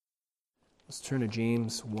Let's turn to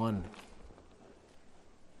James 1.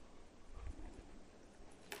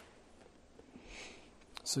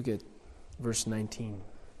 Let's look at verse 19.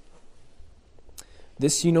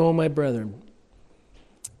 This you know, my brethren,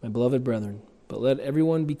 my beloved brethren, but let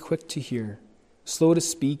everyone be quick to hear, slow to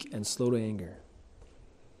speak, and slow to anger.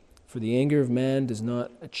 For the anger of man does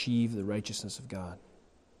not achieve the righteousness of God,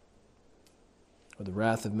 or the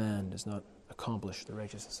wrath of man does not accomplish the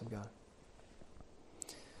righteousness of God.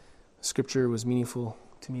 Scripture was meaningful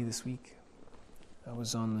to me this week. I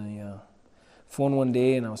was on the phone one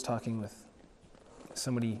day and I was talking with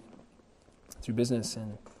somebody through business,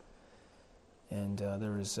 and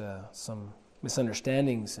there was some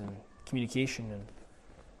misunderstandings and communication, and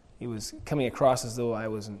it was coming across as though I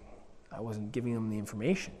wasn't giving them the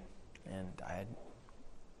information, and I had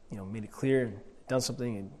made it clear and done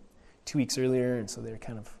something 2 weeks earlier, and so they're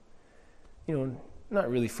kind of not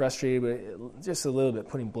really frustrated, but just a little bit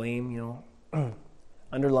putting blame,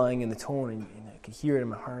 underlying in the tone, and I could hear it in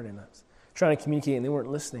my heart, and I was trying to communicate, and they weren't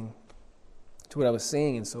listening to what I was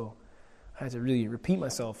saying, and so I had to really repeat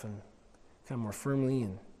myself and kind of more firmly,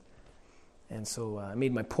 and so I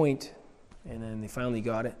made my point, and then they finally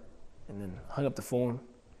got it, and then hung up the phone,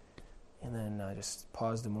 and then I just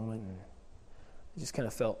paused a moment, and I just kind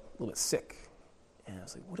of felt a little bit sick, and I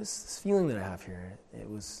was like, what is this feeling that I have here? It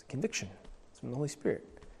was conviction. It's from the Holy Spirit.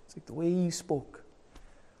 It's like the way you spoke.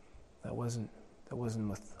 That wasn't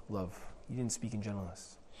with love. You didn't speak in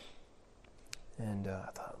gentleness. And I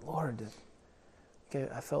thought, Lord,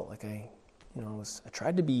 I felt like I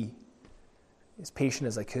tried to be as patient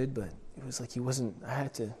as I could, but it was like I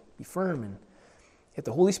had to be firm, and yet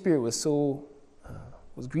the Holy Spirit was so,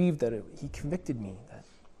 was grieved that He convicted me, that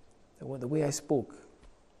the way I spoke,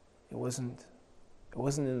 it wasn't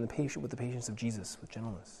with the patience of Jesus, with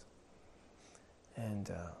gentleness.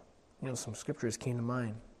 And, some scriptures came to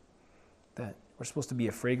mind that we're supposed to be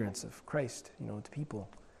a fragrance of Christ, to people.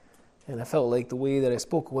 And I felt like the way that I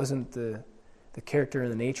spoke wasn't the character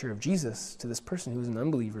and the nature of Jesus to this person who was an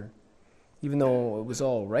unbeliever, even though it was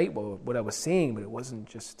all right what I was saying, but it wasn't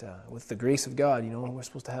just with the grace of God. We're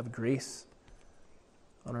supposed to have grace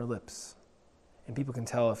on our lips. And people can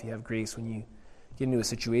tell if you have grace when you get into a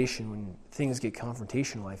situation, when things get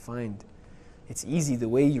confrontational. I find it's easy the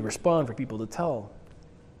way you respond for people to tell,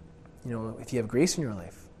 if you have grace in your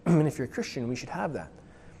life. And if you're a Christian, we should have that.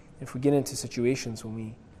 If we get into situations when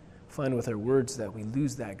we find with our words that we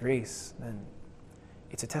lose that grace, then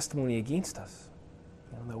it's a testimony against us,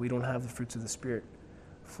 that we don't have the fruits of the Spirit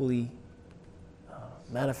fully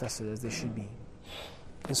manifested as they should be.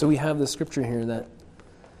 And so we have this scripture here that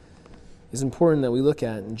is important that we look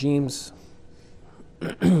at. In James,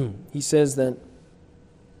 he says that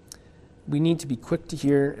we need to be quick to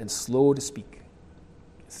hear and slow to speak.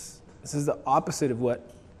 This is the opposite of what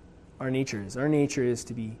our nature is. Our nature is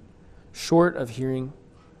to be short of hearing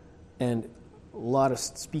and a lot of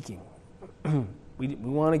speaking. We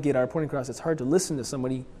want to get our point across. It's hard to listen to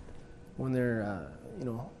somebody when they're,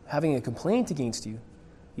 having a complaint against you.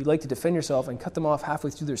 You'd like to defend yourself and cut them off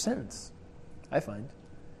halfway through their sentence, I find.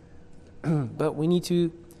 But we need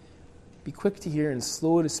to be quick to hear and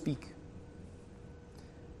slow to speak.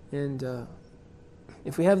 And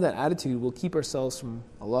if we have that attitude, we'll keep ourselves from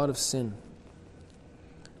a lot of sin.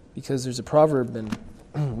 Because there's a proverb,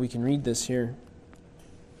 and we can read this here.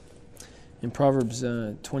 In Proverbs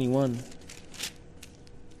 21,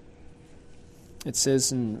 it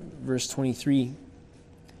says in verse 23,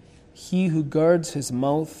 "He who guards his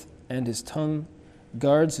mouth and his tongue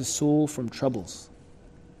guards his soul from troubles."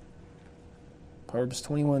 Proverbs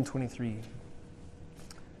 21:23.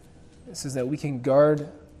 It says that we can guard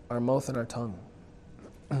our mouth and our tongue.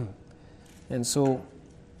 And so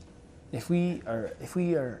if we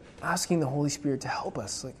are asking the Holy Spirit to help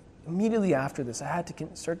us, like immediately after this, I had to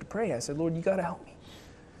start to pray. I said, Lord, you got to help me.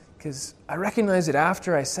 Because I recognize it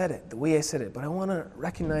after I said it, the way I said it, but I want to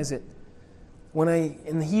recognize it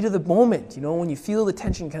in the heat of the moment, when you feel the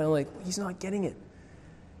tension, kind of like, he's not getting it.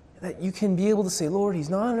 That you can be able to say, Lord, he's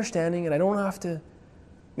not understanding, and I don't have to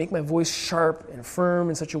make my voice sharp and firm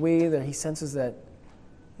in such a way that he senses that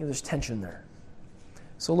there's tension there.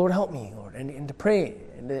 So Lord, help me, Lord, and to pray,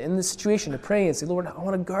 and in this situation, to pray and say, Lord, I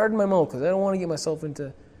want to guard my mouth because I don't want to get myself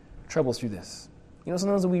into trouble through this.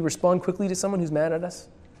 Sometimes when we respond quickly to someone who's mad at us,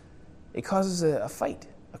 it causes a fight,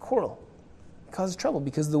 a quarrel. It causes trouble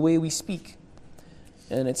because of the way we speak.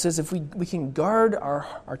 And it says if we can guard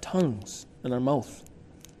our tongues and our mouth,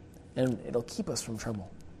 and it'll keep us from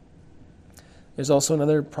trouble. There's also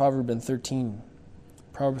another proverb in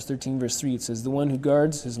Proverbs 13, verse 3. It says, "The one who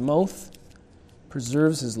guards his mouth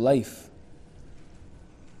preserves his life."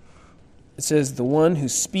 It says, the one who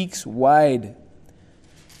speaks wide,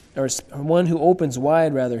 or one who opens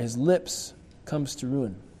wide, rather, his lips comes to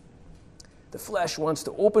ruin. The flesh wants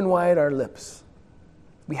to open wide our lips.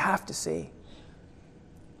 We have to say.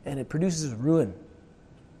 And it produces ruin.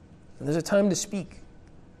 And there's a time to speak.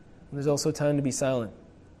 And there's also a time to be silent.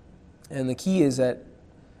 And the key is that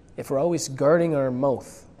if we're always guarding our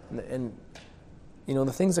mouth, and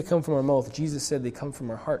the things that come from our mouth, Jesus said they come from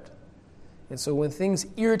our heart. And so when things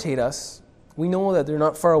irritate us, we know that they're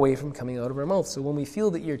not far away from coming out of our mouth. So when we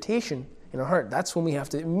feel the irritation in our heart, that's when we have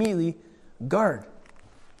to immediately guard.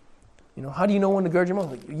 How do you know when to guard your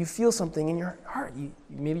mouth? Like, you feel something in your heart.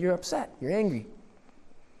 Maybe you're upset. You're angry.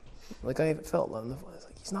 Like I felt. It's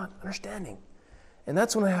like, he's not understanding. And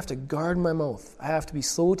that's when I have to guard my mouth. I have to be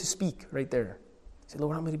slow to speak right there. Say,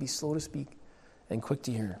 Lord, I'm going to be slow to speak and quick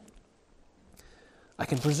to hear. I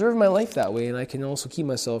can preserve my life that way, and I can also keep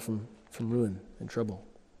myself from ruin and trouble.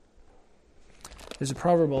 There's a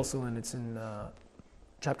proverb also, and it's in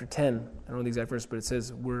chapter 10. I don't know the exact verse, but it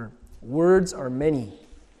says, where words are many,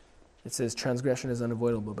 it says transgression is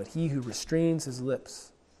unavoidable, but he who restrains his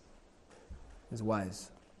lips is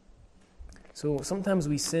wise. So sometimes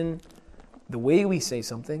we sin the way we say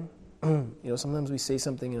something. Sometimes we say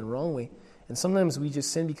something in a wrong way, and sometimes we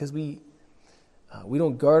just sin because we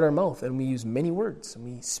don't guard our mouth, and we use many words, and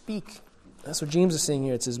we speak. That's what James is saying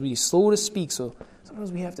here. It says be slow to speak, so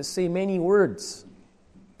sometimes we have to say many words.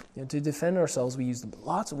 To defend ourselves, we use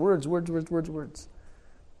lots of words.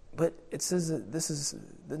 But it says that this is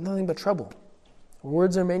nothing but trouble.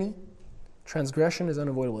 Words are many. Transgression is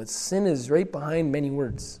unavoidable. Sin is right behind many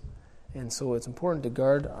words. And so it's important to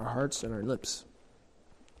guard our hearts and our lips.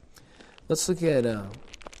 Let's look at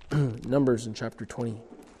Numbers in chapter 20.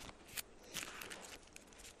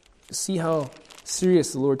 To see how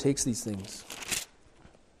serious the Lord takes these things.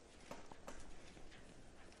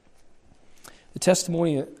 The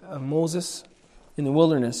testimony of Moses in the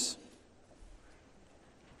wilderness,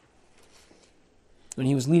 when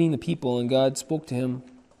he was leading the people and God spoke to him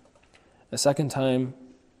a second time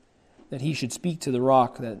that he should speak to the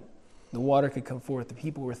rock that the water could come forth. The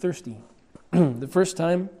people were thirsty. The first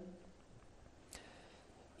time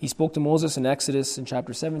he spoke to Moses in Exodus in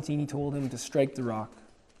chapter 17, he told him to strike the rock.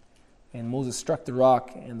 And Moses struck the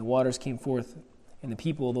rock and the waters came forth. And the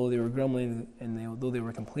people, though they were grumbling and though they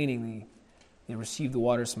were complaining, they received the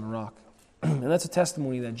waters from the rock. And that's a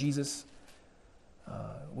testimony that Jesus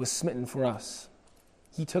was smitten for us.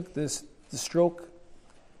 He took the stroke,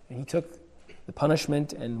 and he took the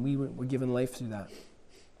punishment, and we were given life through that.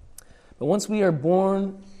 But once we are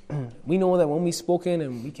born, we know that when we've spoken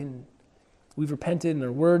and we've repented in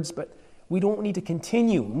our words, but we don't need to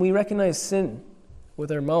continue. When we recognize sin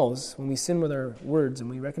with our mouths, when we sin with our words, and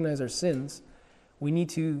we recognize our sins, we need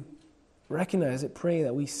to recognize it, pray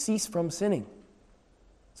that we cease from sinning,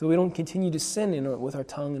 so we don't continue to sin with our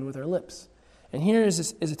tongue and with our lips. And here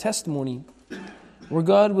is a testimony where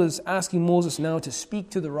God was asking Moses now to speak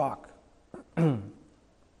to the rock. And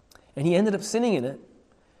he ended up sinning in it.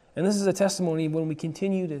 And this is a testimony when we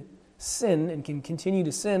continue to sin and can continue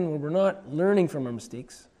to sin when we're not learning from our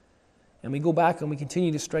mistakes. And we go back and we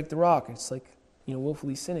continue to strike the rock. It's like,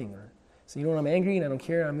 willfully sinning. Or so, I'm angry and I don't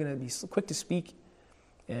care. I'm going to be quick to speak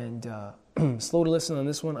and slow to listen on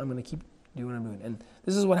this one. I'm going to keep doing what I'm doing. And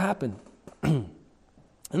this is what happened. In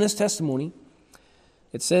this testimony,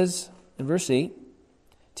 it says in verse 8,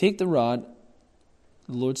 take the rod,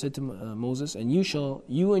 the Lord said to Moses, and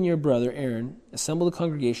you and your brother Aaron assemble the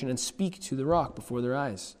congregation and speak to the rock before their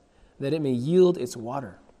eyes, that it may yield its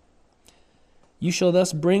water. You shall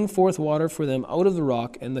thus bring forth water for them out of the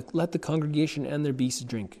rock, and let the congregation and their beasts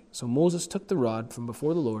drink. So Moses took the rod from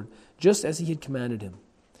before the Lord, just as he had commanded him.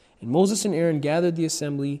 And Moses and Aaron gathered the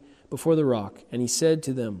assembly before the rock, and he said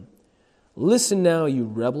to them, listen now, you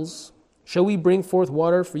rebels. Shall we bring forth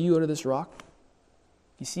water for you out of this rock?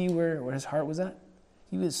 You see where his heart was at?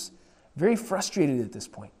 He was very frustrated at this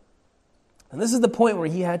point. And this is the point where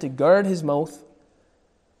he had to guard his mouth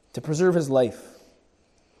to preserve his life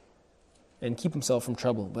and keep himself from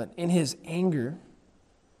trouble. But in his anger,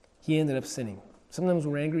 he ended up sinning. Sometimes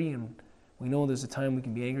we're angry, and we know there's a time we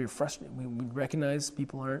can be angry or frustrated. We recognize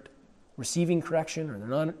people aren't receiving correction, or they're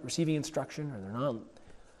not receiving instruction, or they're not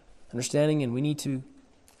understanding, and we need to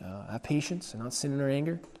have patience and not sin in our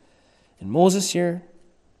anger. And Moses here,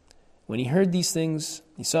 when he heard these things,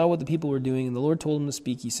 he saw what the people were doing, and the Lord told him to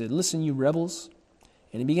speak. He said, listen, you rebels.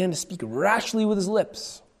 And he began to speak rashly with his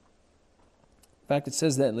lips. In fact, it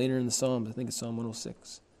says that later in the Psalms. I think it's Psalm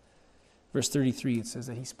 106. Verse 33, it says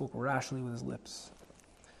that he spoke rashly with his lips.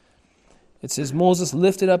 It says, Moses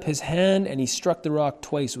lifted up his hand and he struck the rock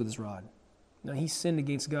twice with his rod. No, he sinned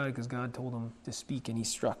against God because God told him to speak, and he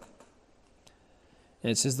struck.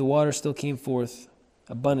 And it says the water still came forth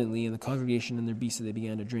abundantly, and the congregation and their beasts that they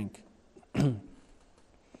began to drink. Now,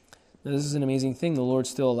 this is an amazing thing. The Lord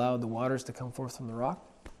still allowed the waters to come forth from the rock,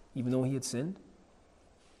 even though he had sinned.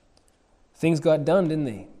 Things got done, didn't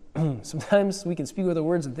they? Sometimes we can speak with our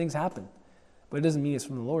words and things happen, but it doesn't mean it's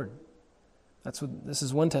from the Lord. This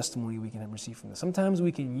is one testimony we can receive from this. Sometimes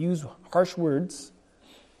we can use harsh words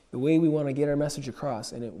the way we want to get our message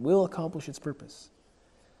across, and it will accomplish its purpose.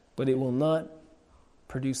 But it will not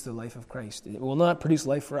produce the life of Christ. It will not produce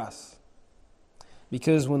life for us.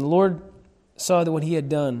 Because when the Lord saw that what he had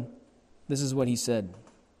done, this is what he said.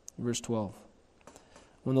 Verse 12.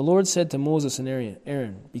 When the Lord said to Moses and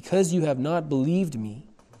Aaron, because you have not believed me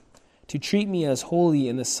to treat me as holy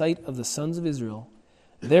in the sight of the sons of Israel,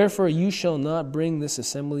 therefore you shall not bring this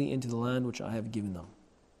assembly into the land which I have given them.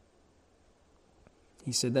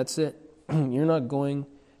 He said, that's it. You're not going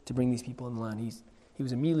to bring these people in the land. He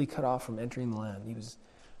was immediately cut off from entering the land. He was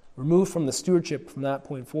removed from the stewardship from that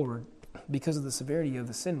point forward because of the severity of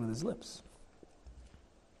the sin with his lips.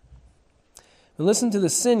 But listen to the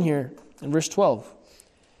sin here in verse 12.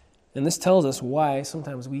 And this tells us why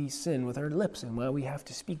sometimes we sin with our lips and why we have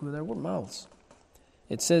to speak with our mouths.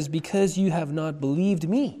 It says, because you have not believed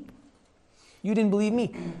me. You didn't believe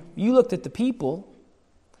me. You looked at the people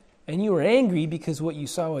and you were angry because what you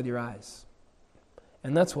saw with your eyes.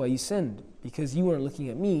 And that's why you sinned, because you weren't looking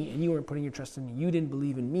at me and you weren't putting your trust in me. You didn't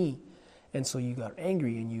believe in me. And so you got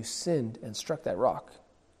angry and you sinned and struck that rock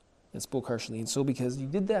and spoke harshly. And so because you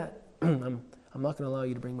did that, I'm not going to allow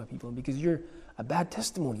you to bring my people in because you're a bad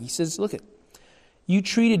testimony. He says, look it, you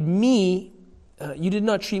treated me, you did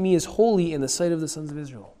not treat me as holy in the sight of the sons of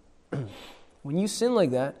Israel. When you sin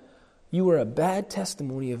like that, you were a bad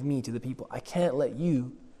testimony of me to the people. I can't let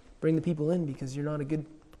you bring the people in because you're not a good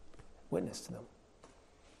witness to them.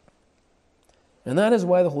 And that is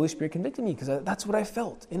why the Holy Spirit convicted me, because that's what I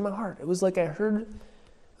felt in my heart. It was like I heard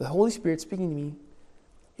the Holy Spirit speaking to me,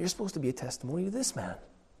 you're supposed to be a testimony to this man.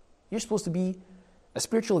 You're supposed to be a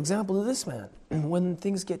spiritual example to this man. When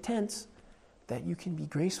things get tense, that you can be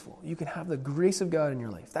graceful. You can have the grace of God in your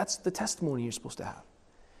life. That's the testimony you're supposed to have.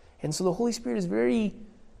 And so the Holy Spirit is very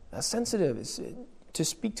sensitive to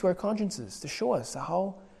speak to our consciences, to show us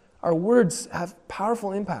how our words have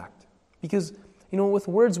powerful impact. Because, with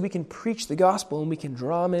words we can preach the gospel and we can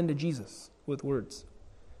draw men to Jesus with words.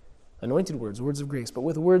 Anointed words, words of grace. But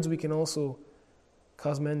with words we can also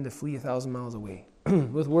cause men to flee 1,000 miles away.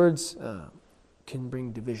 With words can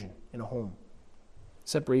bring division in a home.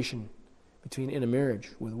 Separation in a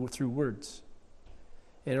marriage through words.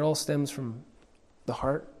 And it all stems from the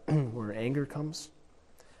heart where anger comes.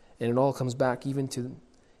 And it all comes back even to,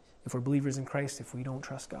 if we're believers in Christ, if we don't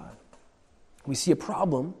trust God. We see a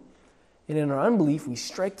problem, and in our unbelief, we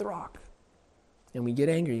strike the rock. And we get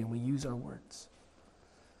angry, and we use our words.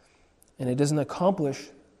 And it doesn't accomplish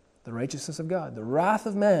the righteousness of God. The wrath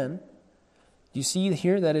of man, do you see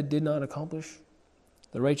here that it did not accomplish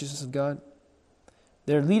the righteousness of God?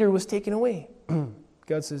 Their leader was taken away.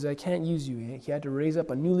 God says, I can't use you. He had to raise up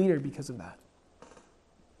a new leader because of that.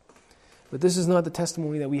 But this is not the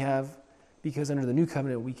testimony that we have, because under the new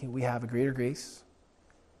covenant we have a greater grace,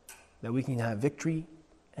 that we can have victory,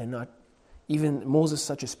 and not even Moses,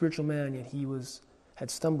 such a spiritual man, yet he had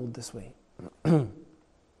stumbled this way. And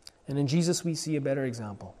in Jesus we see a better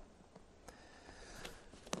example.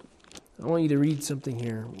 I want you to read something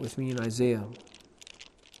here with me in Isaiah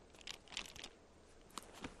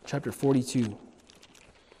chapter 42.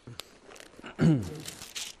 I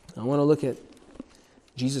want to look at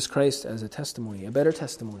Jesus Christ as a testimony, a better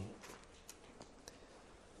testimony.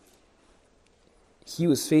 He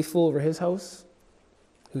was faithful over his house,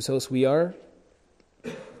 whose house we are,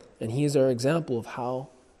 and he is our example of how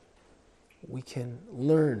we can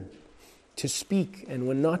learn to speak and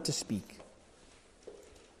when not to speak.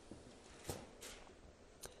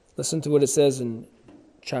 Listen to what it says in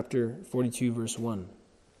chapter 42, verse 1.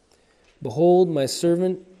 Behold, my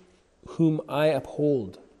servant whom I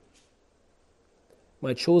uphold,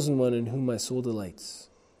 my chosen one in whom my soul delights.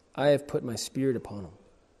 I have put my spirit upon him.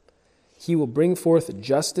 He will bring forth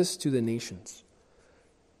justice to the nations.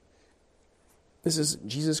 This is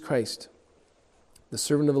Jesus Christ, the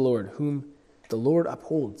servant of the Lord, whom the Lord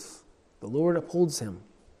upholds. The Lord upholds him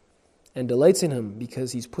and delights in him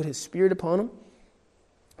because he's put his spirit upon him.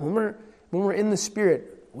 When we're in the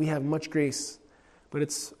spirit, we have much grace. But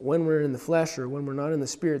it's when we're in the flesh or when we're not in the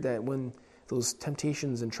spirit that when those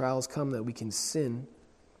temptations and trials come that we can sin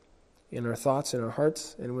in our thoughts, in our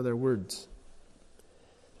hearts, and with our words.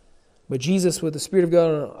 But Jesus, with the Spirit of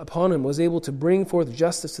God upon him, was able to bring forth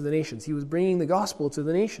justice to the nations. He was bringing the gospel to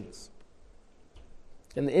the nations.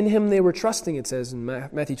 And in him they were trusting, it says in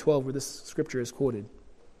Matthew 12, where this scripture is quoted.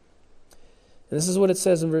 And this is what it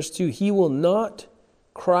says in verse 2. He will not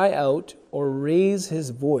cry out or raise his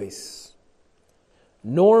voice,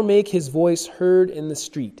 nor make his voice heard in the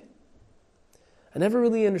street. I never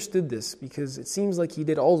really understood this because it seems like he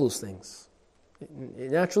did all those things.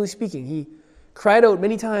 Naturally speaking, he cried out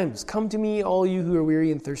many times, "Come to me, all you who are weary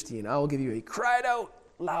and thirsty, and I will give you a cried out,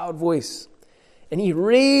 loud voice." And he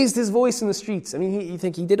raised his voice in the streets. I mean, you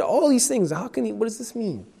think he did all these things. How can he? What does this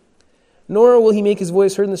mean? Nor will he make his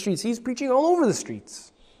voice heard in the streets. He's preaching all over the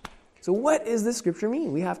streets. So what does this scripture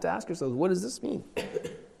mean? We have to ask ourselves, what does this mean?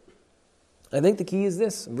 I think the key is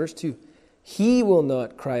this, in verse 2. He will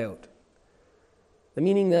not cry out. The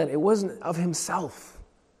meaning that it wasn't of himself.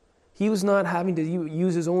 He was not having to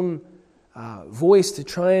use his own voice to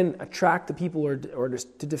try and attract the people or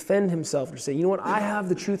to defend himself or to say, you know what, I have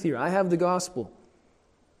the truth here. I have the gospel.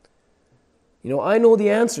 You know, I know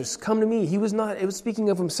the answers. Come to me. It was speaking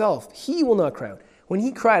of himself. He will not cry out. When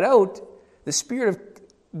he cried out, the Spirit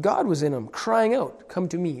of God was in him, crying out, "Come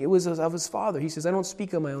to me." It was of his Father. He says, I don't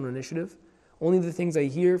speak on my own initiative. Only the things I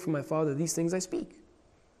hear from my Father, these things I speak.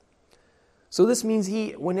 So this means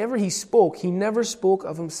whenever he spoke, he never spoke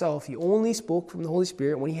of himself. He only spoke from the Holy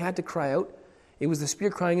Spirit. When he had to cry out, it was the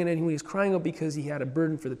Spirit crying in, and he was crying out because he had a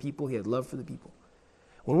burden for the people. He had love for the people.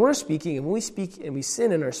 When we're speaking, and when we speak and we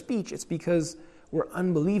sin in our speech, it's because we're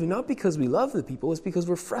unbelieving, not because we love the people. It's because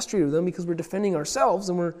we're frustrated with them, because we're defending ourselves,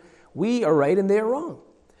 and we are right and they are wrong.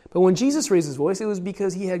 But when Jesus raised his voice, it was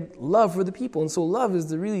because he had love for the people. And so love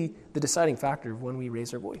is really the deciding factor of when we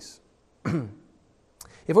raise our voice.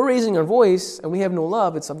 If we're raising our voice and we have no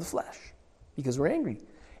love, it's of the flesh, because we're angry.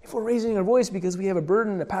 If we're raising our voice because we have a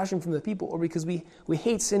burden and a passion from the people, or because we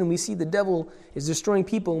hate sin and we see the devil is destroying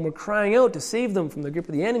people and we're crying out to save them from the grip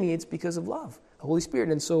of the enemy, it's because of love, the Holy Spirit.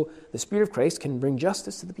 And so the Spirit of Christ can bring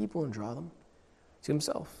justice to the people and draw them to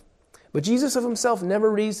himself. But Jesus of himself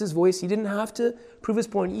never raised his voice. He didn't have to prove his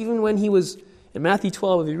point. Even when he was, in Matthew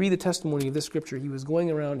 12, if you read the testimony of this scripture, he was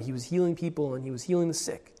going around, he was healing people and he was healing the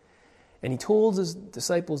sick. And he told his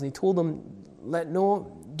disciples, and he told them,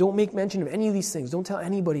 don't make mention of any of these things. Don't tell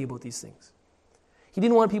anybody about these things. He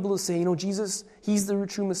didn't want people to say, you know, Jesus, he's the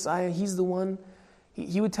true Messiah. He's the one.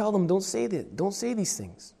 He would tell them, don't say that. Don't say these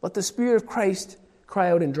things. Let the Spirit of Christ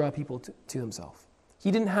cry out and draw people to himself.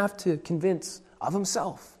 He didn't have to convince of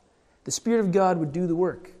himself. The Spirit of God would do the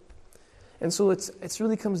work. And so it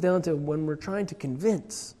really comes down to when we're trying to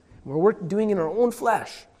convince, when we're doing in our own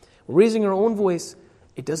flesh, we're raising our own voice,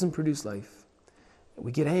 it doesn't produce life.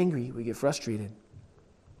 We get angry, we get frustrated,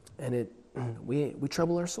 and we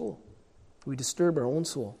trouble our soul. We disturb our own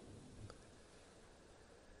soul.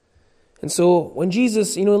 And so when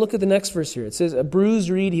Jesus, look at the next verse here. It says, a bruised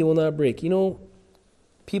reed he will not break.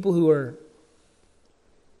 People who are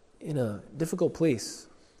in a difficult place,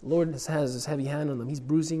 the Lord has his heavy hand on them. He's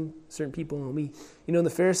bruising certain people. And the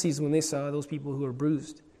Pharisees, when they saw those people who are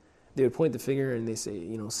bruised, they would point the finger and they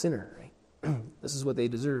say, sinner, right? This is what they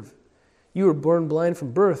deserve. You were born blind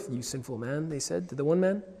from birth, you sinful man, they said to the one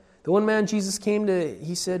man. The one man Jesus came to,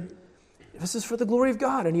 he said, this is for the glory of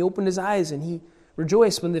God. And he opened his eyes and he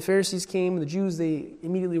rejoiced when the Pharisees came, the Jews, they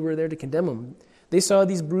immediately were there to condemn him. They saw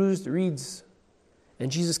these bruised reeds,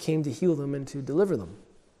 and Jesus came to heal them and to deliver them.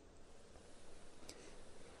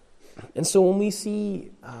 And so when we see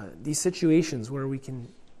these situations where we can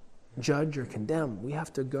judge or condemn, we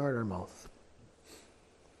have to guard our mouth.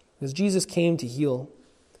 Because Jesus came to heal.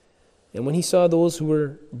 And when he saw those who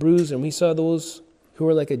were bruised, and when he saw those who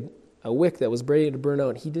were like a wick that was ready to burn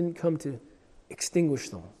out, he didn't come to extinguish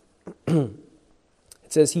them.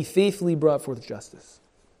 It says he faithfully brought forth justice.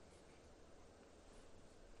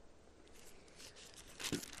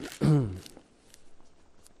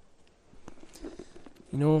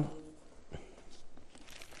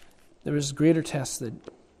 There was greater tests that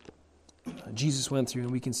Jesus went through,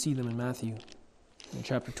 and we can see them in Matthew, in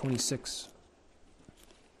chapter 26.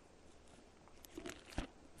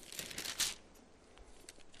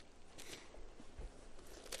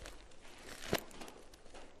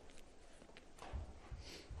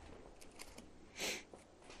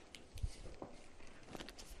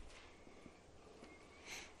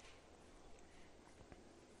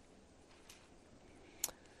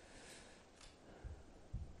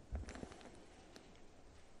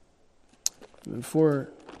 Before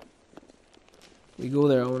we go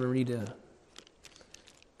there, I want to read a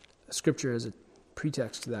scripture as a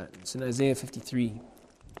pretext to that. It's in Isaiah 53.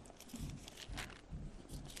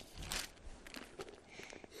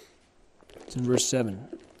 It's in verse 7.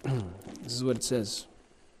 This is what it says.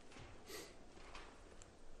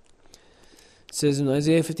 It says in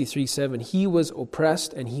Isaiah 53:7, he was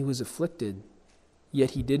oppressed and he was afflicted,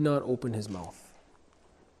 yet he did not open his mouth.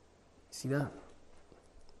 See that?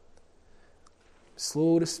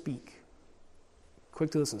 Slow to speak,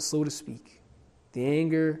 quick to listen, slow to speak. The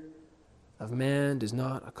anger of man does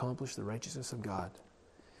not accomplish the righteousness of God.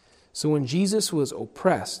 So when Jesus was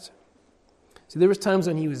oppressed, see, there was times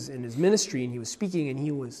when he was in his ministry and he was speaking and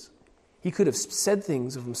he could have said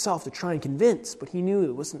things of himself to try and convince, but he knew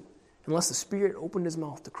it wasn't, unless the Spirit opened his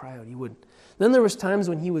mouth to cry out, he wouldn't. Then there was times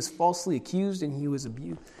when he was falsely accused and he was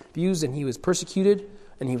abused and he was persecuted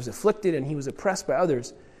and he was afflicted and he was oppressed by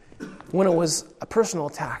others, when it was a personal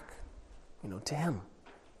attack, to him.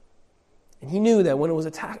 And he knew that when it was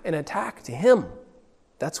an attack to him,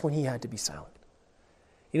 that's when he had to be silent.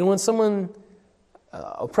 When someone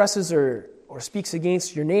oppresses or speaks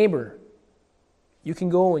against your neighbor, you can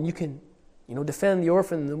go and you can, defend the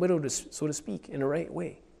orphan and the widow, so to speak, in the right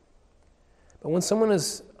way. But when someone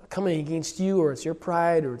is coming against you, or it's your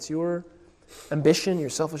pride, or it's your ambition, your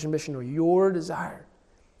selfish ambition, or your desire,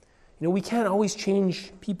 we can't always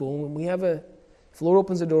change people. When if the Lord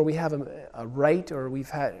opens the door, we have a right, or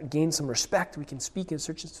we've gained some respect, we can speak in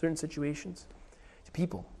certain situations to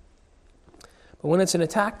people. But when it's an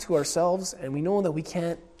attack to ourselves, and we know that we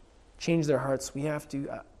can't change their hearts, we have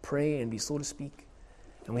to pray and be slow to speak,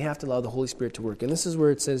 and we have to allow the Holy Spirit to work. And this is where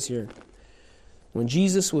it says here, when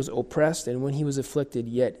Jesus was oppressed and when he was afflicted,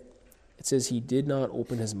 yet it says he did not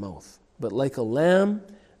open his mouth. But like a lamb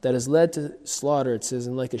that is led to slaughter, it says,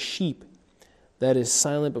 and like a sheep that is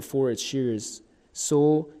silent before its shearers,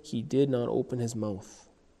 so he did not open his mouth.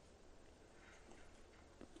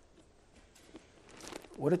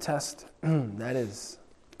 What a test that is,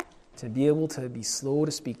 to be able to be slow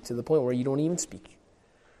to speak to the point where you don't even speak.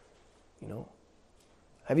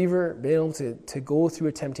 Have you ever been able to go through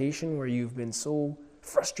a temptation where you've been so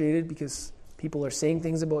frustrated because people are saying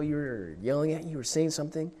things about you or yelling at you or saying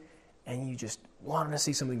something, and you just wanted to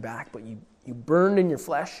say something back, but you burned in your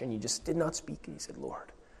flesh and you just did not speak, and you said,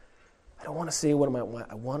 Lord, I don't want to say what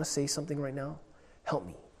I want to say something right now. Help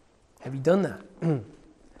me. Have you done that?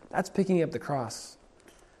 That's picking up the cross.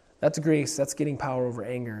 That's grace. That's getting power over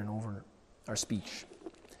anger and over our speech.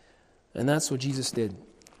 And that's what Jesus did.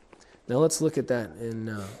 Now let's look at that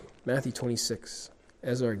in Matthew 26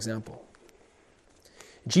 as our example.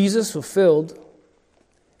 Jesus fulfilled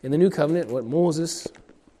in the new covenant what Moses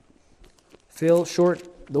fell short,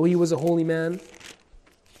 though he was a holy man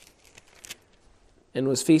and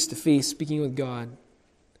was face to face speaking with God.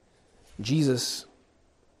 Jesus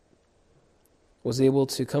was able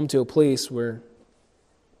to come to a place where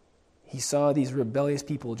he saw these rebellious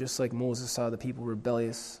people, just like Moses saw the people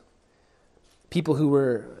rebellious, people who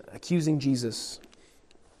were accusing Jesus.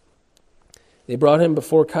 They brought him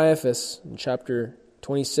before Caiaphas in chapter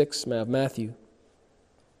 26 of Matthew.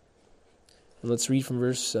 And let's read from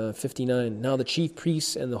verse 59. Now the chief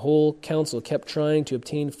priests and the whole council kept trying to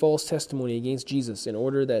obtain false testimony against Jesus in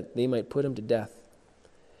order that they might put him to death.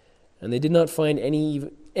 And they did not find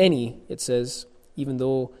any, it says, even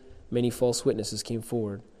though many false witnesses came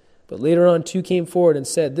forward. But later on 2 came forward and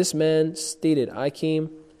said, this man stated, I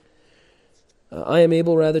am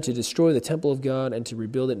able rather to destroy the temple of God and to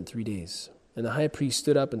rebuild it in 3 days. And the high priest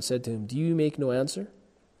stood up and said to him, do you make no answer?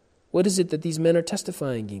 What is it that these men are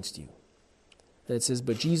testifying against you? And it says,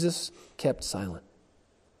 but Jesus kept silent.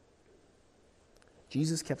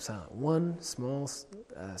 Jesus kept silent. One small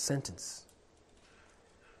sentence.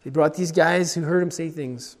 They brought these guys who heard him say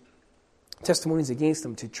things, testimonies against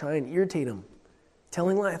him, to try and irritate him,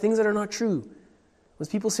 telling lies, things that are not true. When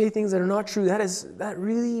people say things that are not true, that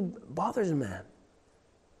really bothers a man.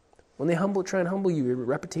 When they try and humble you, your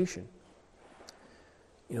reputation.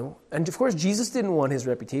 And of course, Jesus didn't want his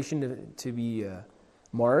reputation to be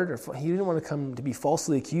marred, or he didn't want to come to be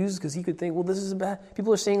falsely accused, because he could think, well, this is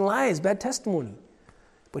people are saying lies, bad testimony.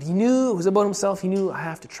 But he knew it was about himself. He knew, I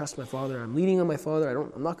have to trust my Father. I'm leaning on my Father.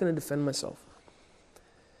 I'm not going to defend myself.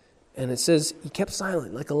 And it says he kept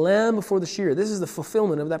silent, like a lamb before the shearer. This is the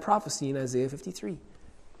fulfillment of that prophecy in Isaiah 53.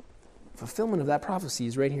 Fulfillment of that prophecy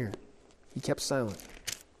is right here. He kept silent.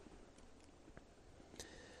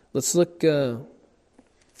 Let's look, and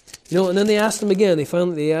then they asked him again.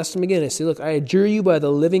 They asked him again. They say, look, I adjure you by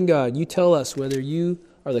the living God, you tell us whether you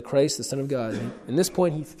are the Christ, the Son of God. And at this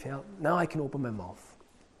point, he felt, now I can open my mouth.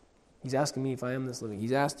 He's asking me if I am this living.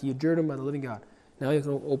 He adjured him by the living God. Now he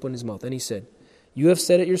can open his mouth. Then he said, you have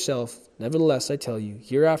said it yourself. Nevertheless, I tell you,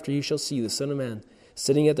 hereafter you shall see the Son of Man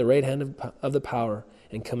sitting at the right hand of the power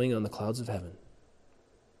and coming on the clouds of heaven.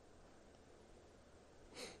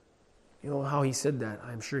 You know how he said that?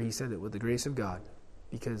 I'm sure he said it with the grace of God,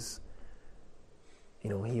 because, he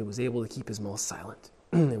was able to keep his mouth silent.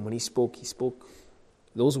 And when he spoke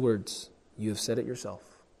those words, "You have said it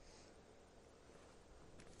yourself."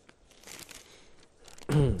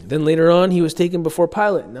 Then later on, he was taken before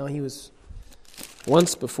Pilate. Now he was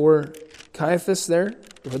once before Caiaphas there,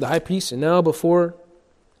 before the high priest, and now before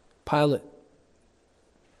Pilate.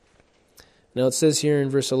 Now it says here in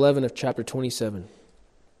verse 11 of chapter 27,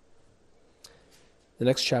 the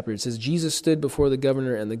next chapter, it says, Jesus stood before the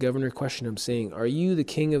governor, and the governor questioned him, saying, "Are you the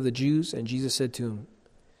king of the Jews?" And Jesus said to him,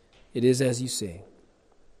 "It is as you say."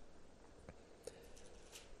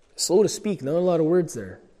 Slow to speak, not a lot of words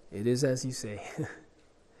there. It is as you say.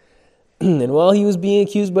 And while he was being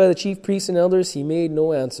accused by the chief priests and elders, he made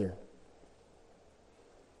no answer.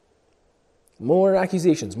 More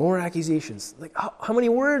accusations. Like, how many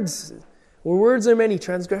words? Where words are many,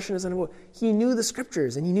 transgression is unavoidable. He knew the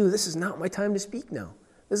scriptures, and he knew this is not my time to speak now.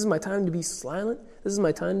 This is my time to be silent. This is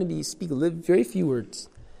my time to speak very few words.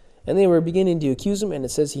 And they were beginning to accuse him, and it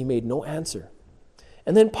says he made no answer.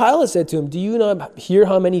 And then Pilate said to him, "Do you not hear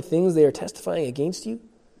how many things they are testifying against you?"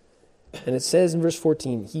 And it says in verse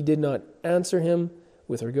 14, he did not answer him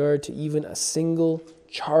with regard to even a single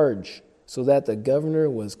charge, so that the governor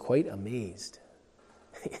was quite amazed.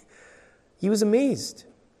 He was amazed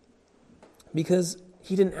because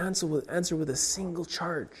he didn't answer with a single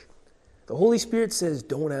charge. The Holy Spirit says,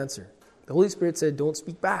 don't answer. The Holy Spirit said, don't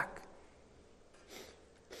speak back.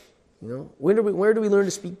 Where do we learn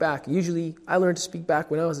to speak back? Usually, I learned to speak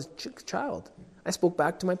back when I was a child. I spoke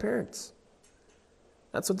back to my parents.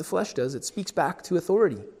 That's what the flesh does. It speaks back to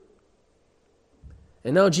authority.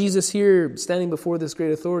 And now Jesus here, standing before this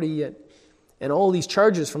great authority, and all these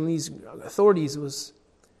charges from these authorities,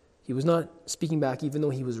 he was not speaking back, even though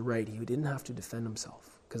he was right. He didn't have to defend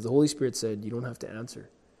himself, because the Holy Spirit said, you don't have to answer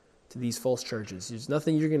to these false charges. There's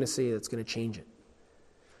nothing you're going to say that's going to change it.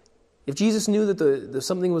 If Jesus knew that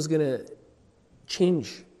something was going to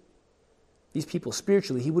change these people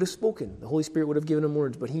spiritually, he would have spoken. The Holy Spirit would have given him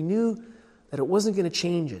words, but he knew that it wasn't going to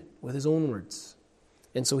change it with his own words.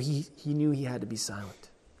 And so he knew he had to be silent.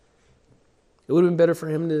 It would have been better for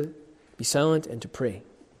him to be silent and to pray.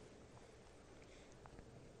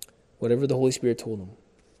 Whatever the Holy Spirit told him.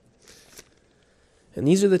 And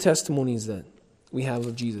these are the testimonies that we have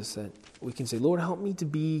of Jesus, that we can say, Lord, help me to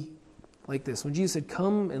be like this. When Jesus said,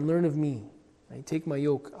 come and learn of me, right? Take my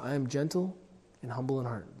yoke. I am gentle and humble in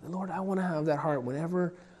heart. Lord, I want to have that heart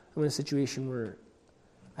whenever I'm in a situation where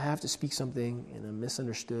I have to speak something and I'm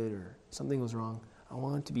misunderstood or something goes wrong. I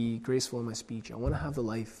want to be graceful in my speech. I want to have the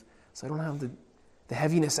life so I don't have the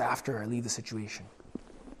heaviness after I leave the situation.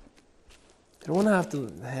 I don't want to have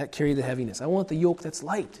to carry the heaviness. I want the yoke that's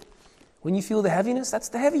light. When you feel the heaviness, that's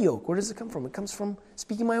the heavy yoke. Where does it come from? It comes from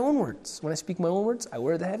speaking my own words. When I speak my own words, I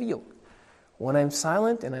wear the heavy yoke. When I'm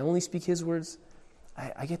silent and I only speak his words,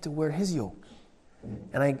 I get to wear his yoke.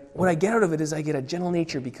 And what I get out of it is I get a gentle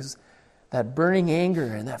nature, because that burning anger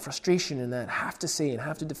and that frustration and that have to say and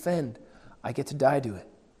have to defend, I get to die to it.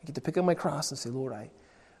 I get to pick up my cross and say, Lord,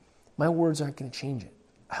 my words aren't going to change it.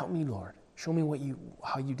 Help me, Lord. Show me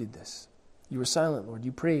how you did this. You were silent, Lord.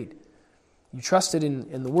 You prayed. You trusted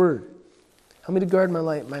in the word. Help me to guard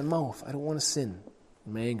my mouth. I don't want to sin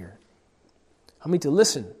in my anger. Help me to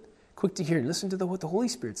listen, quick to hear. Listen to what the Holy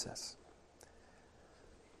Spirit says.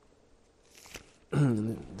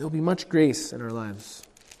 There'll be much grace in our lives.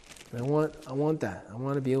 And I want that. I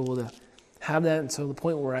want to be able to have that until the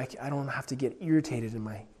point where I don't have to get irritated in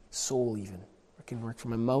my soul even. I can work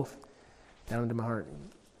from my mouth down into my heart.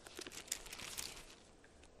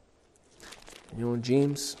 In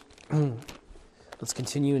James, let's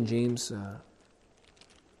continue in James.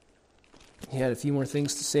 He had a few more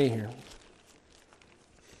things to say here.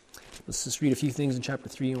 Let's just read a few things in chapter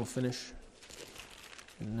 3 and we'll finish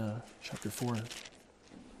in chapter 4.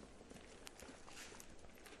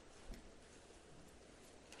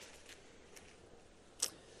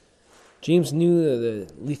 James knew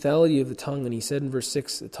the lethality of the tongue, and he said in verse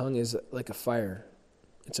 6, the tongue is like a fire.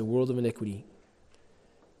 It's a world of iniquity.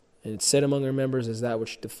 And it's set among our members as that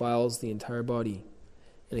which defiles the entire body.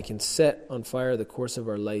 And it can set on fire the course of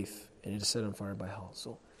our life, and it is set on fire by hell.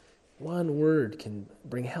 So one word can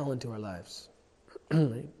bring hell into our lives. Right?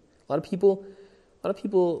 A lot of people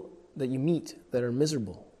that you meet that are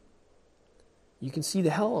miserable, you can see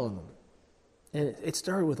the hell on them. And it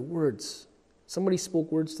started with words. Somebody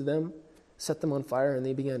spoke words to them, set them on fire, and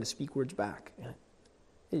they began to speak words back.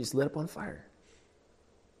 They just lit up on fire.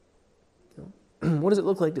 What does it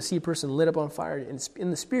look like to see a person lit up on fire? In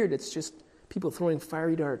the spirit, it's just people throwing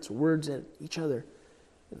fiery darts, words at each other,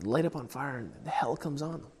 and light up on fire, and the hell comes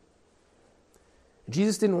on them.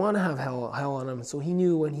 Jesus didn't want to have hell on him, so he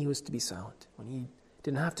knew when he was to be silent, when he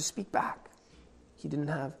didn't have to speak back.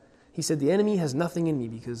 He said, the enemy has nothing in me,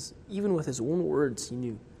 because even with his own words, he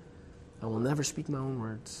knew, I will never speak my own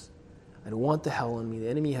words. I don't want the hell on me. The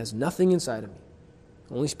enemy has nothing inside of me.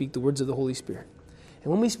 I only speak the words of the Holy Spirit.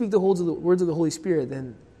 And when we speak the words of the Holy Spirit,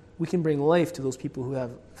 then we can bring life to those people who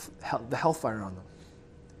have the hellfire on them.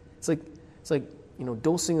 It's like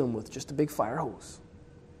dosing them with just a big fire hose.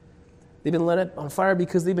 They've been lit on fire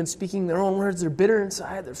because they've been speaking their own words. They're bitter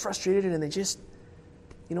inside. They're frustrated, and they just,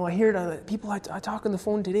 I hear it. People I talk on the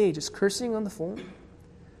phone today, just cursing on the phone.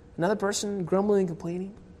 Another person grumbling and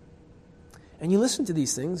complaining. And you listen to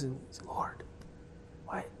these things and say, Lord,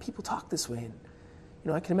 why people talk this way?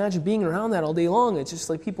 And I can imagine being around that all day long. It's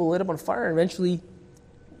just like people lit up on fire, and eventually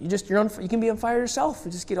you can be on fire yourself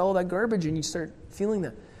and just get all that garbage, and you start feeling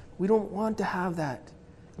that. We don't want to have that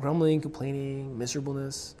grumbling, complaining,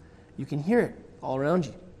 miserableness. You can hear it all around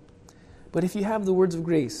you. But if you have the words of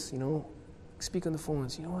grace, speak on the phone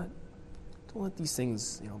and say, you know what? Don't let these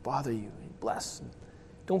things, bother you. And bless. And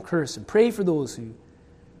don't curse. And pray for those who,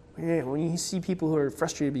 when you see people who are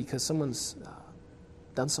frustrated because someone's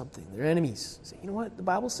done something, they're enemies. Say, you know what? The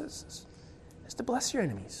Bible says is to bless your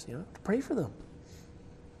enemies, to pray for them.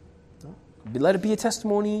 Let it be a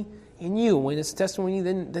testimony in you. When it's a testimony,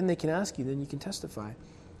 then they can ask you, then you can testify.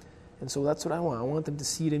 And so that's what I want. I want them to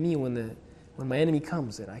see it in me when my enemy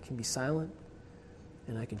comes, that I can be silent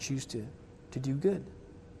and I can choose to do good.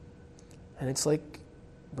 And it's like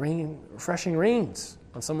bringing refreshing rains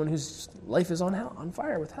on someone whose life is on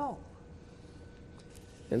fire with hell.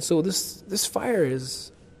 And so this fire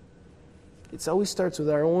it always starts with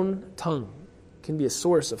our own tongue. It can be a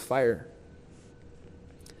source of fire.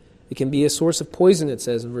 It can be a source of poison, it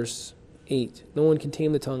says in verse 8. No one can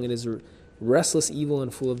tame the tongue. It is a restless evil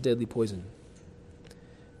and full of deadly poison.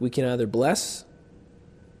 We can either bless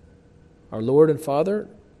our Lord and Father,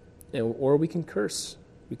 or we can curse.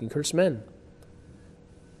 We can curse men.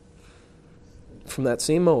 From that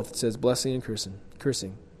same mouth, it says blessing and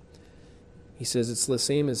cursing. He says it's the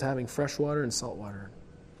same as having fresh water and salt water.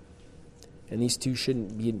 And these two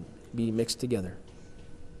shouldn't be mixed together.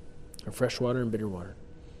 Or fresh water and bitter water.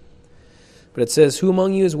 But it says, who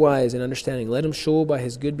among you is wise and understanding? Let him show by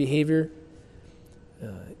his good behavior.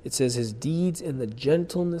 It says his deeds in the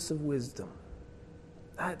gentleness of wisdom.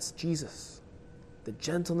 That's Jesus. The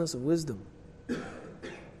gentleness of wisdom.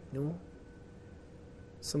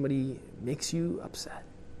 Somebody makes you upset.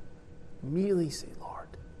 Immediately say, Lord,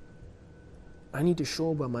 I need to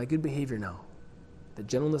show by my good behavior now the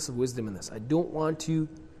gentleness of wisdom in this. I don't want to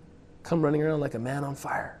come running around like a man on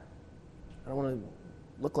fire. I don't want to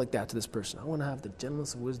look like that to this person. I want to have the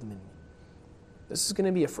gentleness of wisdom in me. This is going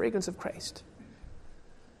to be a fragrance of Christ.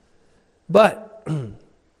 But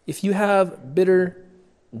if you have bitter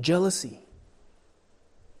jealousy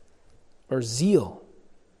or zeal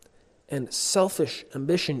and selfish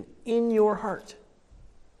ambition in your heart,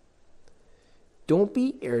 don't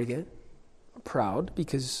be arrogant or proud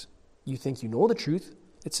because you think you know the truth.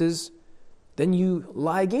 It says, then you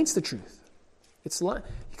lie against the truth.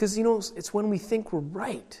 Because, it's when we think we're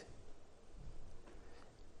right.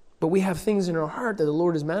 But we have things in our heart that the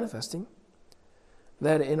Lord is manifesting,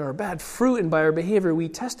 that in our bad fruit and by our behavior we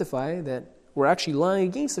testify that we're actually lying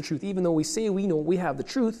against the truth. Even though we say we know we have the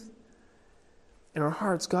truth, in our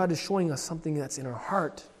hearts, God is showing us something that's in our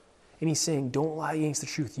heart. And He's saying, don't lie against the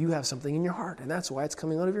truth. You have something in your heart, and that's why it's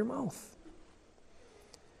coming out of your mouth.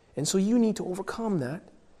 And so you need to overcome that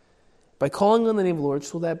by calling on the name of the Lord,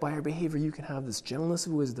 so that by our behavior you can have this gentleness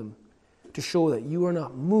of wisdom to show that you are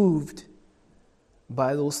not moved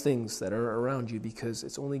by those things that are around you, because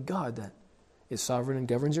it's only God that is sovereign and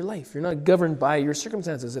governs your life. You're not governed by your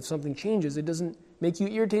circumstances. If something changes, it doesn't make you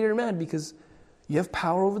irritated or mad, because you have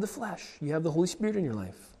power over the flesh. You have the Holy Spirit in your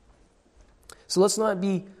life. So let's not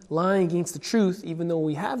be lying against the truth, even though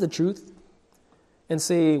we have the truth, and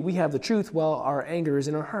say we have the truth while our anger is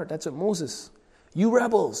in our heart. That's what Moses, you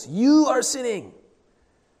rebels, you are sinning.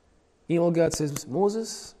 God says,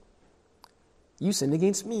 Moses, you sinned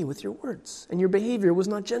against me with your words, and your behavior was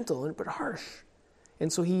not gentle but harsh.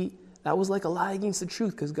 And so that was like a lie against the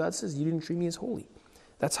truth, because God says, you didn't treat me as holy.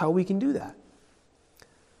 That's how we can do that.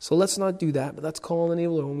 So let's not do that, but let's call on the name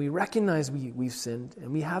of the Lord when we recognize we've sinned,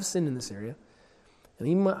 and we have sinned in this area. And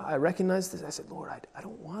even I recognized this. I said, Lord, I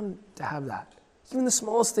don't want to have that. Even the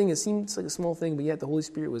smallest thing, it seems like a small thing, but yet the Holy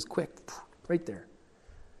Spirit was quick, right there.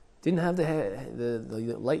 Didn't have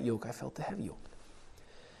the light yoke, I felt the heavy yoke.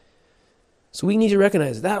 So we need to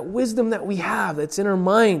recognize that wisdom that we have, that's in our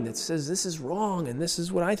mind, that says this is wrong and this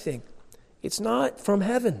is what I think. It's not from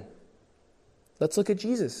heaven. Let's look at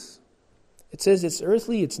Jesus. It says it's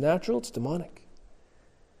earthly, it's natural, it's demonic.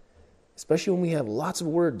 Especially when we have lots of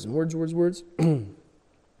words and words.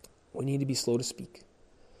 We need to be slow to speak.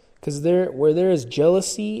 Because where there is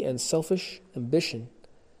jealousy and selfish ambition,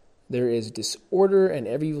 there is disorder and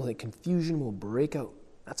every evil, like confusion will break out.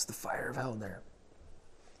 That's the fire of hell there.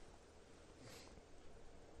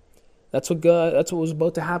 That's what was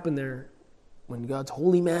about to happen there when God's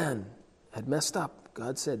holy man had messed up.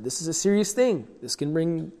 God said, this is a serious thing. This can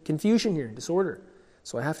bring confusion here, disorder.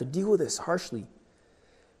 So I have to deal with this harshly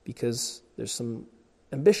because there's some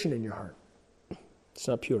ambition in your heart. It's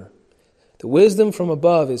not pure. The wisdom from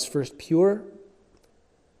above is first pure.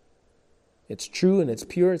 It's true and it's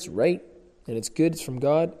pure, it's right, and it's good, it's from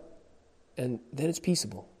God, and then it's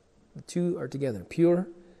peaceable. The two are together. Pure,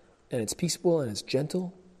 and it's peaceable, and it's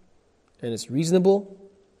gentle, and it's reasonable,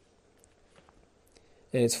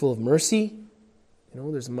 and it's full of mercy.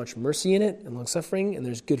 There's much mercy in it, and long-suffering, and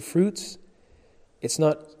there's good fruits. It's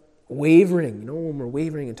not wavering, when we're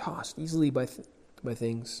wavering and tossed easily by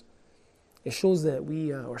things. It shows that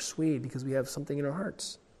we are swayed because we have something in our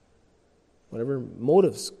hearts. Whatever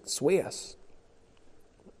motives sway us.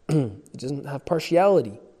 It doesn't have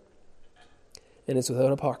partiality. And it's without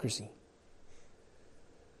hypocrisy.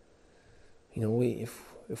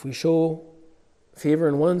 If we show favor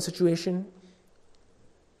in one situation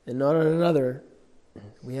and not in another,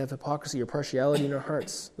 we have hypocrisy or partiality in our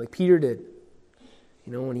hearts, like Peter did.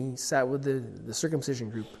 When he sat with the circumcision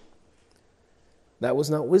group. That was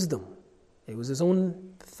not wisdom. It was his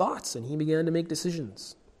own thoughts, and he began to make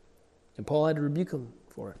decisions. And Paul had to rebuke him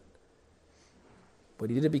for it. But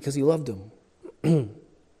he did it because he loved him. It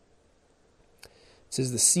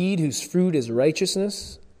says, the seed whose fruit is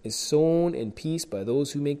righteousness is sown in peace by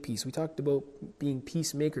those who make peace. We talked about being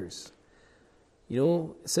peacemakers. It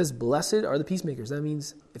says, blessed are the peacemakers. That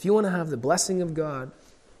means if you want to have the blessing of God,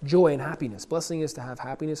 joy and happiness. Blessing is to have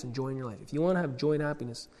happiness and joy in your life. If you want to have joy and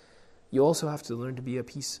happiness, you also have to learn to be a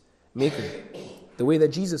peacemaker, the way that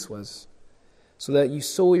Jesus was, so that you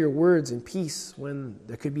sow your words in peace when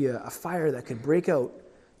there could be a fire that could break out.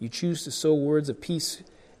 You choose to sow words of peace,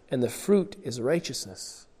 and the fruit is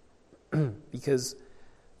righteousness, because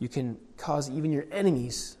you can cause even your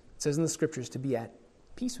enemies, it says in the scriptures, to be at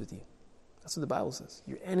peace with you. That's what the Bible says.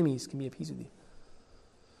 Your enemies can be at peace with you.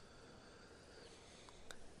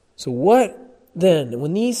 So what then,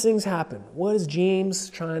 when these things happen, what is James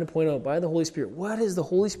trying to point out by the Holy Spirit? What is the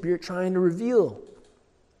Holy Spirit trying to reveal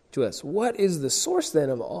to us? What is the source then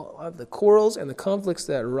of all of the quarrels and the conflicts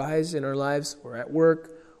that arise in our lives, or at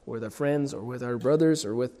work, or with our friends, or with our brothers,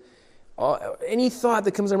 or with any thought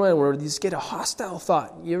that comes to our mind where you just get a hostile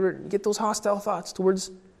thought? You ever get those hostile thoughts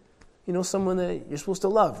towards, someone that you're supposed to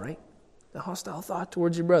love, right? The hostile thought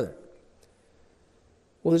towards your brother.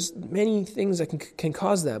 Well, there's many things that can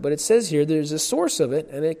cause that, but it says here there's a source of it,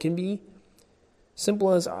 and it can be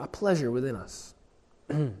simple as a pleasure within us.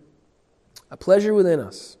 A pleasure within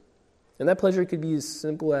us. And that pleasure could be as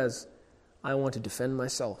simple as, I want to defend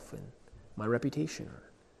myself and my reputation.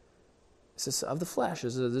 It's just of the flesh.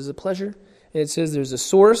 There's a pleasure, and it says there's a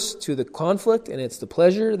source to the conflict, and it's the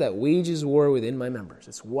pleasure that wages war within my members.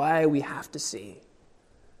 It's why we have to say.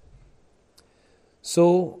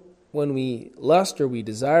 So, when we lust or we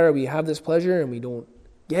desire, we have this pleasure and we don't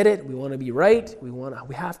get it, we want to be right,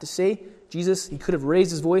 we have to say. Jesus, he could have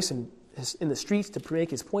raised his voice in the streets to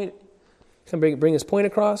make his point, bring his point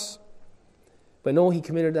across. But no, he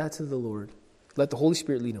committed that to the Lord. Let the Holy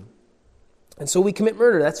Spirit lead him. And so we commit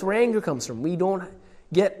murder. That's where anger comes from. We don't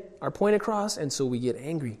get our point across, and so we get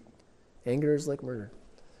angry. Anger is like murder.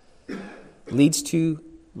 Leads to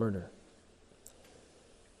murder.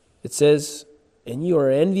 It says, and you are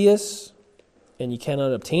envious, and you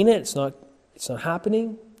cannot obtain it. It's not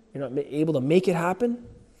happening. You're not able to make it happen.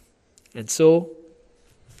 And so,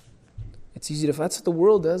 it's easy to... That's what the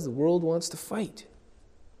world does. The world wants to fight.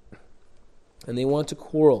 And they want to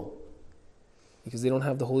quarrel. Because they don't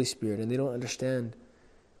have the Holy Spirit, and they don't understand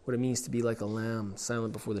what it means to be like a lamb,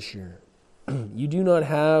 silent before the shearer. You do not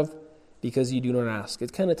have because you do not ask.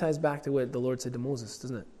 It kind of ties back to what the Lord said to Moses,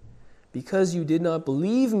 doesn't it? Because you did not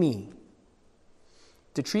believe me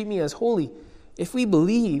to treat me as holy. If we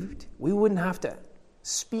believed, we wouldn't have to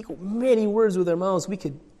speak many words with our mouths. We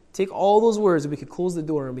could take all those words and we could close the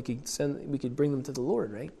door and we could bring them to the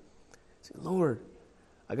Lord, right? Say, Lord,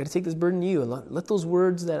 I got to take this burden to you, and let those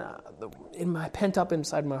words that pent up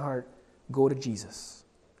inside my heart go to Jesus.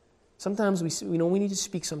 Sometimes we need to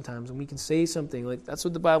speak sometimes, and we can say something like that's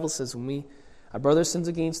what the Bible says. When our brother sins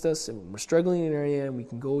against us and we're struggling in an area, and we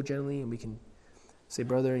can go gently and we can say,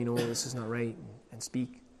 brother, this is not right, and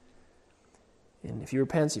speak. And if he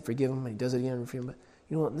repents, you forgive him, and he does it again, forgive him.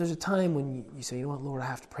 You know what, there's a time when you say, you know what, Lord, I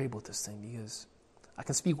have to pray about this thing because I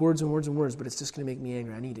can speak words and words and words, but it's just going to make me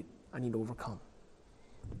angry. I need it. I need to overcome.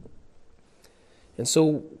 And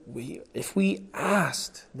so if we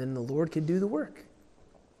asked, then the Lord could do the work.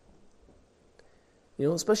 You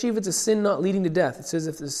know, especially if it's a sin not leading to death. It says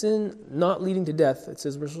if the sin not leading to death, it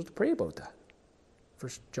says we're supposed to pray about that.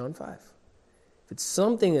 1 John 5. If it's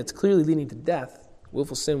something that's clearly leading to death,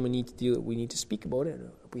 willful sin, we need to deal. We need to speak about it.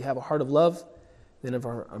 If we have a heart of love, then if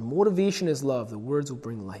our motivation is love, the words will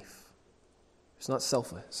bring life. It's not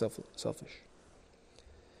selfish.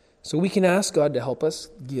 So we can ask God to help us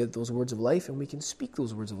give those words of life, and we can speak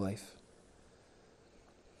those words of life.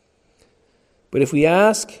 But if we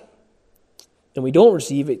ask and we don't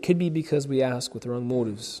receive, it could be because we ask with the wrong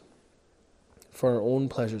motives, for our own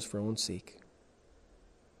pleasures, for our own sake.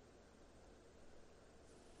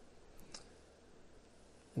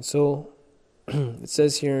 And so it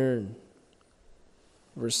says here in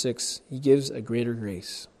verse 6, he gives a greater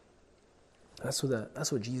grace. That's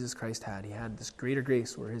what Jesus Christ had. He had this greater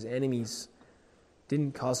grace where his enemies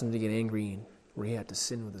didn't cause him to get angry and where he had to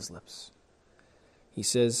sin with his lips. He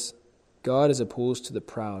says, God is opposed to the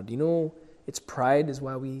proud. You know, it's pride is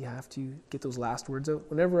why we have to get those last words out.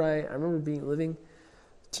 Whenever I remember living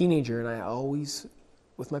a teenager, and I always,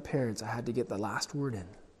 with my parents, I had to get the last word in.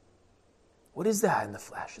 What is that in the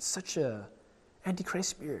flesh? It's such a antichrist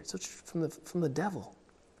spirit, such from the devil.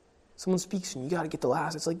 Someone speaks and you got to get the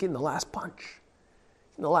last. It's like getting the last punch.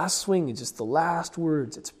 And the last swing is just the last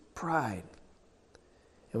words. It's pride.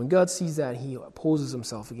 And when God sees that, he opposes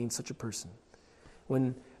himself against such a person.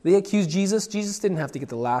 When they accused Jesus, Jesus didn't have to get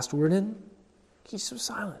the last word in. He's so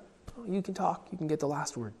silent. Oh, you can talk. You can get the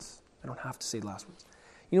last words. I don't have to say the last words.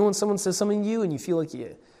 You know when someone says something to you and you feel like,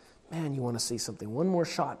 you want to say something, one more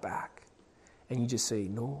shot back. And you just say,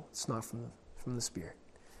 no, it's not from the Spirit.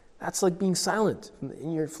 That's like being silent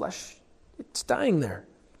in your flesh. It's dying there.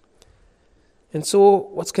 And so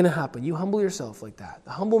what's going to happen? You humble yourself like that.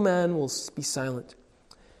 The humble man will be silent.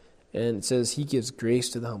 And it says he gives grace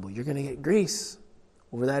to the humble. You're going to get grace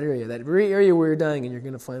over that very area where you're dying, and you're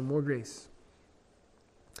going to find more grace.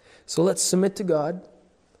 So let's submit to God.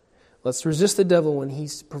 Let's resist the devil when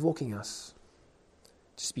he's provoking us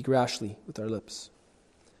to speak rashly with our lips.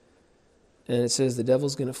 And it says the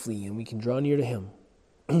devil's going to flee, and we can draw near to him.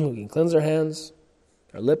 We can cleanse our hands,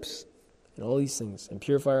 our lips, and all these things, and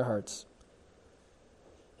purify our hearts.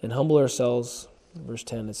 And humble ourselves, verse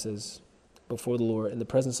 10, it says, before the Lord, in the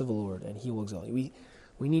presence of the Lord, and he will exalt you.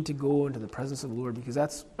 We need to go into the presence of the Lord, because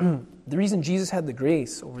that's the reason Jesus had the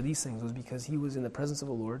grace over these things was because he was in the presence of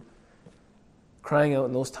the Lord, crying out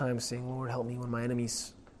in those times, saying, Lord, help me when my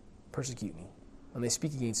enemies persecute me, when they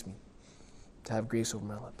speak against me, to have grace over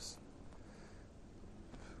my lips.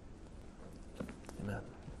 Amen.